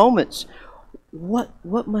in those moments.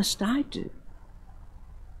 What must I do?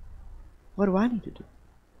 What do I need to do?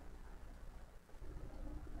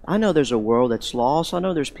 I know there's a world that's lost. I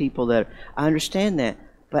know there's people that, I understand that.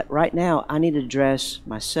 But right now, I need to address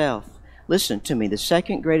myself. Listen to me. The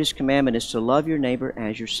second greatest commandment is to love your neighbor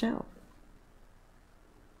as yourself.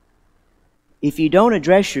 If you don't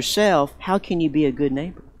address yourself, how can you be a good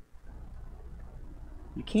neighbor?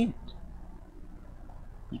 You can't.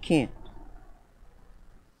 You can't.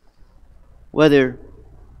 Whether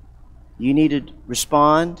you need to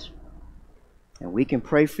respond, and we can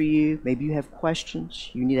pray for you. Maybe you have questions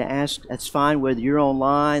you need to ask. That's fine. Whether you're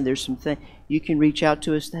online, there's some things. You can reach out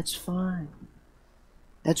to us. That's fine.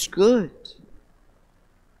 That's good.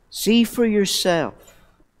 See for yourself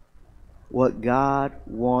what God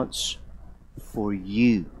wants for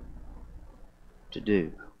you to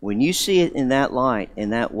do. When you see it in that light, in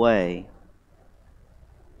that way,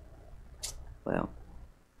 well,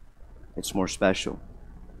 it's more special.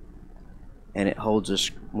 And it holds us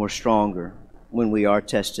more stronger when we are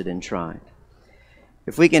tested and tried.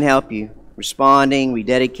 If we can help you, responding,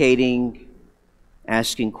 rededicating,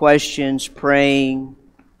 asking questions, praying,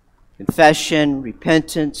 confession,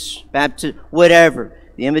 repentance, baptism, whatever,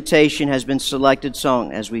 the invitation has been selected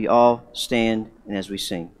song as we all stand and as we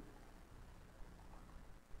sing.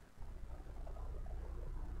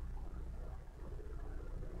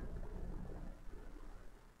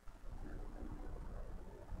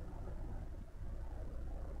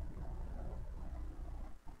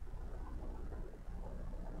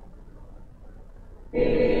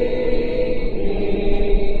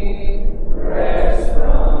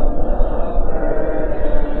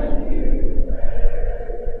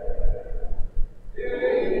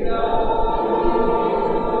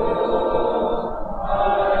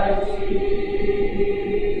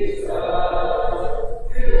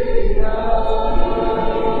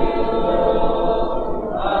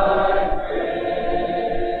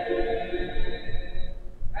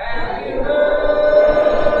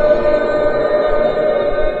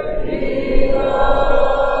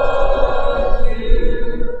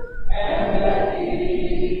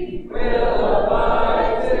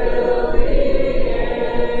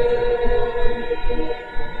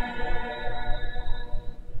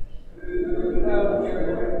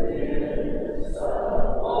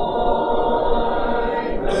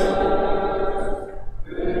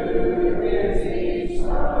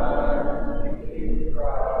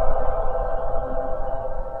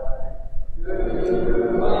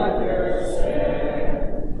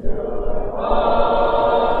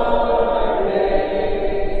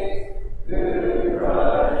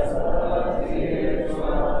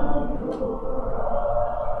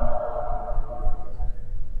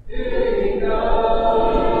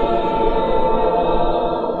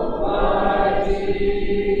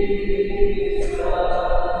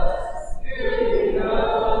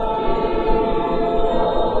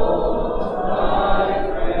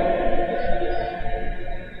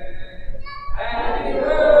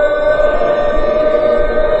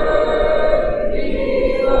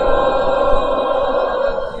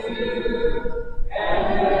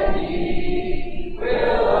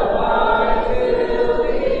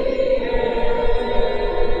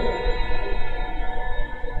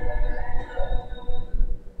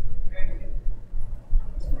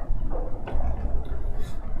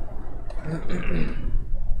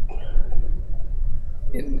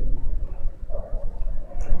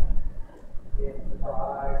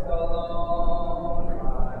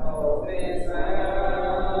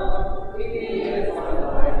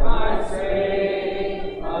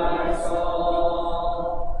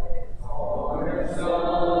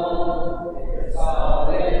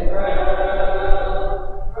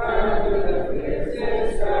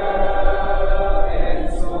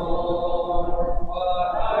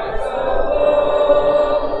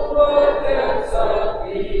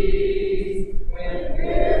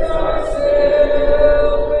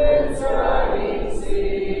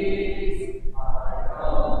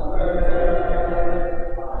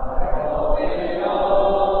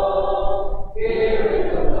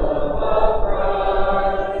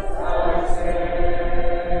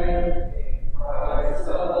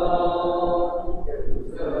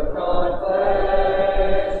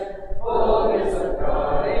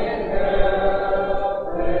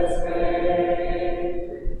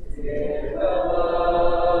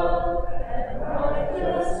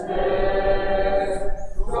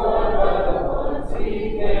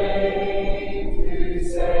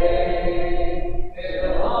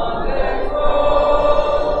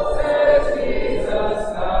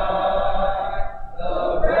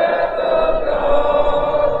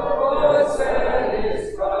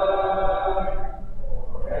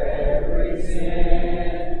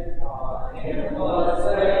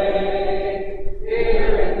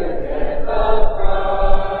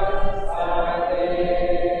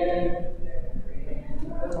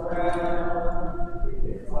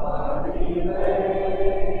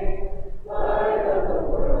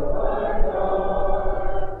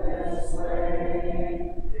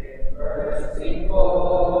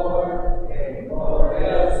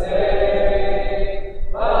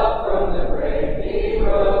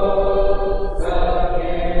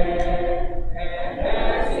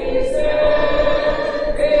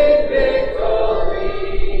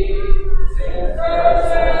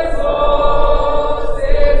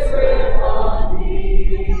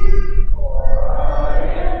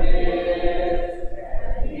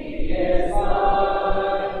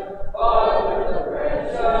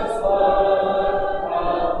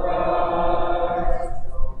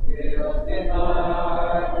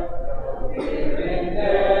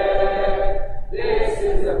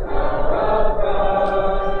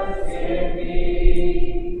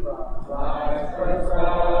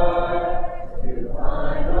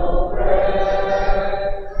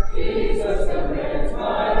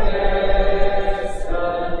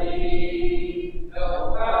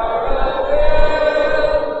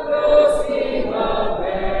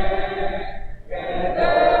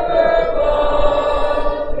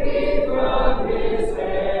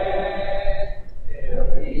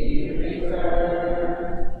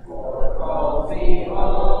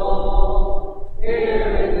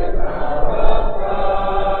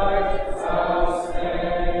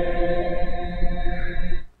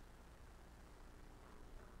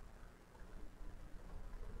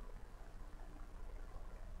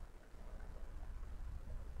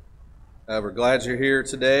 We're glad you're here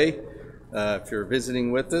today. If you're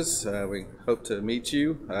visiting with us, we hope to meet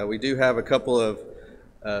you. We do have a couple of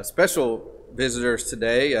special visitors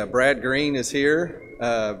today. Brad Green is here,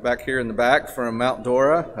 back here in the back from Mount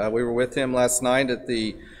Dora. We were with him last night at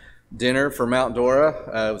the dinner for Mount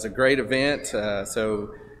Dora. It was a great event,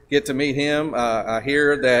 so get to meet him. I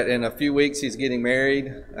hear that in a few weeks he's getting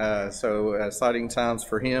married, so exciting times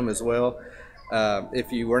for him as well.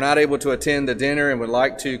 If you were not able to attend the dinner and would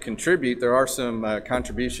like to contribute, there are some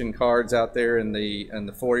contribution cards out there in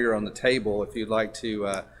the foyer on the table if you'd like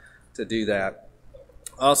to do that.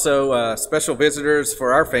 Also, special visitors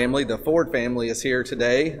for our family. The Ford family is here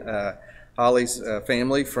today. Holly's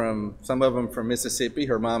family, some of them from Mississippi.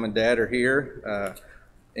 Her mom and dad are here.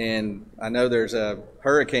 And I know there's a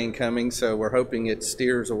hurricane coming, so we're hoping it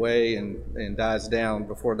steers away and dies down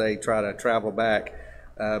before they try to travel back.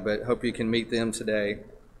 But hope you can meet them today.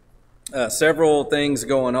 Several things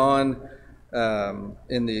going on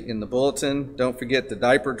in the bulletin. Don't forget the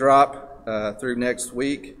diaper drop through next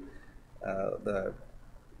week. The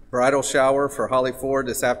bridal shower for Holly Ford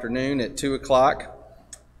this afternoon at 2 o'clock.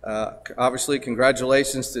 Obviously,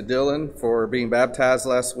 congratulations to Dylan for being baptized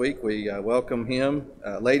last week. We welcome him.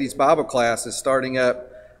 Ladies' Bible class is starting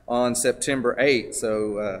up on September 8th,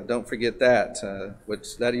 so don't forget that,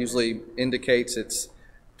 which that usually indicates it's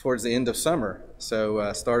towards the end of summer,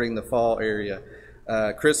 so starting the fall area.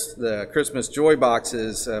 The Christmas Joy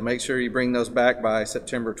Boxes, make sure you bring those back by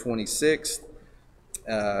September 26th.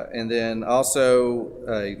 And then also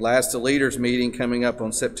a Last of Leaders meeting coming up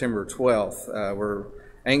on September 12th. We're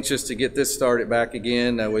anxious to get this started back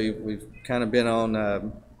again. We've kind of been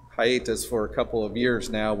on hiatus for a couple of years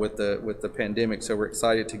now with the pandemic, so we're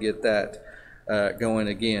excited to get that going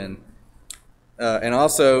again. And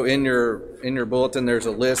also in your bulletin, there's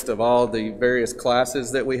a list of all the various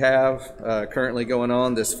classes that we have currently going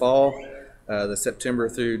on this fall, the September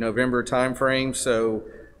through November time frame. So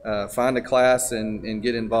find a class and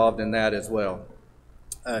get involved in that as well.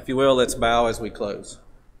 If you will, let's bow as we close.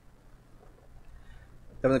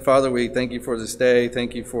 Heavenly Father, we thank you for this day.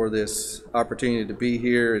 Thank you for this opportunity to be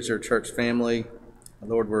here as your church family.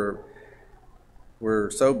 Lord, we're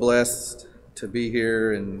so blessed to be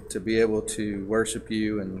here and to be able to worship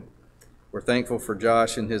you, and we're thankful for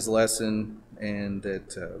Josh and his lesson, and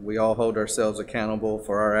that we all hold ourselves accountable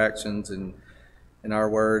for our actions and our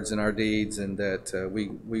words and our deeds, and that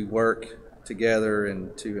we work together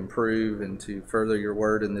and to improve and to further your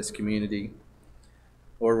word in this community.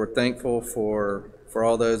 Lord, we're thankful for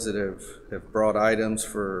all those that have brought items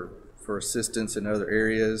for assistance in other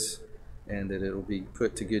areas, and that it will be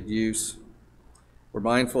put to good use. We're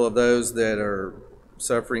mindful of those that are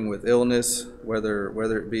suffering with illness, whether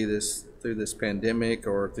it be through this pandemic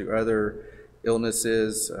or through other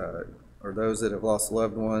illnesses, or those that have lost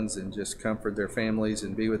loved ones, and just comfort their families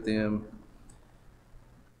and be with them.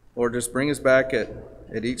 Lord, just bring us back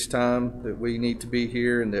at each time that we need to be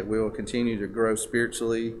here, and that we will continue to grow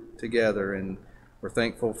spiritually together. And we're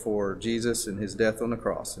thankful for Jesus and his death on the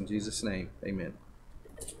cross. In Jesus' name, amen.